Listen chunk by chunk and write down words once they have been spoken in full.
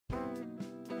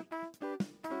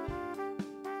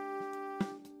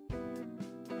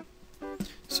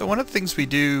So one of the things we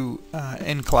do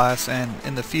in class and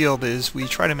in the field is we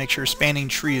try to make sure spanning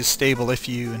tree is stable if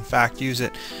you in fact use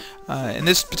it. In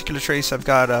this particular trace I've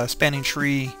got a spanning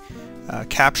tree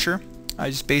capture. I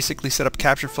just basically set up a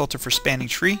capture filter for spanning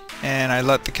tree and I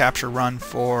let the capture run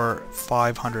for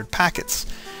 500 packets.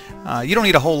 You don't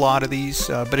need a whole lot of these,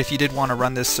 but if you did want to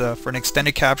run this for an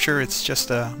extended capture, it's just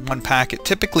one packet,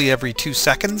 typically every 2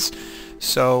 seconds,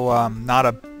 so not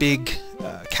a big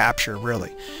capture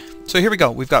really. So here we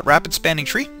go. We've got rapid spanning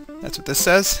tree. That's what this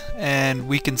says, and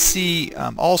we can see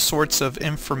all sorts of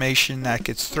information that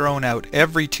gets thrown out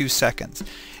every 2 seconds.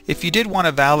 If you did want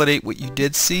to validate what you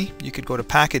did see, you could go to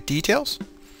packet details,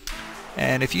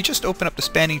 and if you just open up the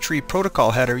spanning tree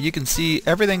protocol header, you can see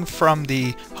everything from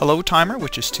the hello timer,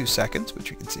 which is 2 seconds,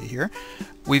 which you can see here.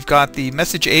 We've got the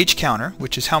message age counter,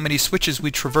 which is how many switches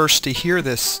we traverse to hear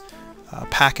this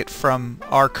packet from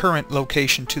our current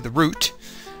location to the root.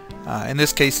 In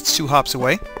this case it's 2 hops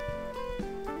away.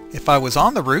 If I was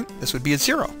on the route, this would be a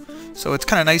 0. So it's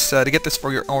kind of nice to get this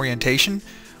for your orientation.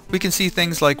 We can see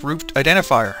things like route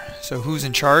identifier, so who's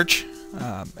in charge,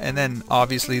 and then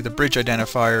obviously the bridge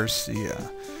identifiers,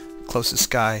 the closest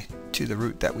guy to the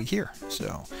route that we hear.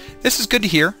 So this is good to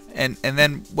hear, and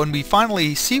then when we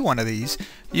finally see one of these,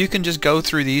 you can just go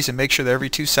through these and make sure that every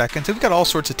 2 seconds. We've got all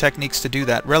sorts of techniques to do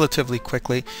that relatively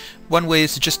quickly. One way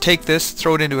is to just take this,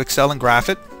 throw it into Excel and graph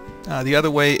it. The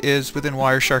other way is within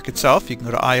Wireshark itself. You can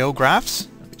go to IO graphs.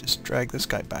 Let me just drag this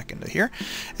guy back into here.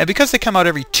 And because they come out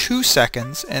every 2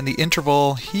 seconds and the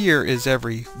interval here is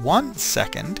every 1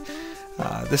 second,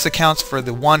 this accounts for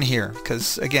the 1 here,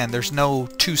 because again there's no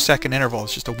 2 second interval,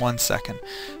 it's just a 1 second.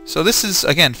 So this is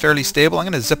again fairly stable. I'm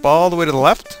going to zip all the way to the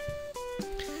left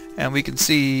and we can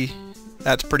see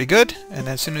that's pretty good. And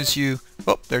as soon as you,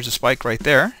 oh, there's a spike right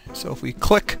there. So if we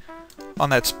click on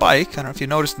that spike, I don't know if you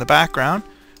noticed in the background,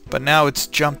 but now it's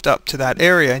jumped up to that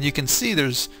area and you can see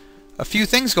there's a few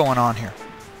things going on here.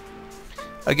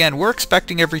 Again, we're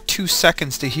expecting every 2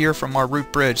 seconds to hear from our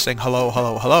root bridge saying hello,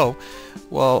 hello, hello.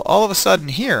 Well, all of a sudden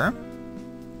here,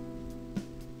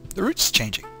 the route's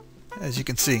changing, as you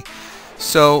can see.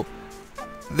 So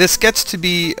this gets to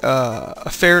be a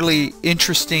fairly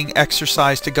interesting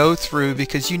exercise to go through,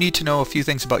 because you need to know a few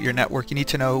things about your network. You need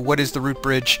to know what is the root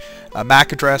bridge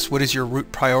MAC address, what is your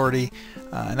route priority,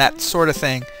 and that sort of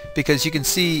thing, because you can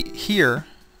see here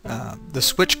the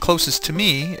switch closest to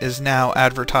me is now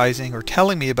advertising or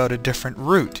telling me about a different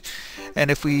route. And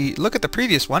if we look at the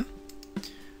previous one,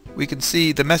 we can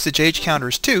see the message age counter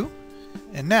is 2,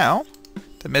 and now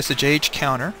the message age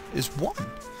counter is 1.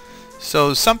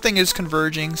 So something is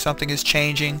converging, something is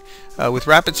changing. With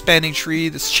rapid spanning tree,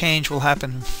 this change will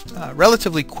happen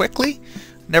relatively quickly.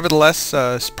 Nevertheless,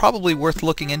 it's probably worth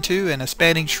looking into, and a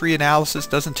spanning tree analysis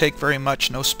doesn't take very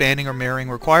much, no spanning or mirroring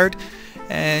required,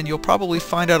 and you'll probably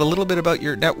find out a little bit about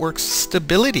your network's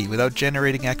stability without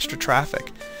generating extra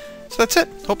traffic. So that's it.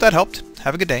 Hope that helped.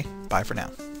 Have a good day. Bye for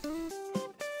now.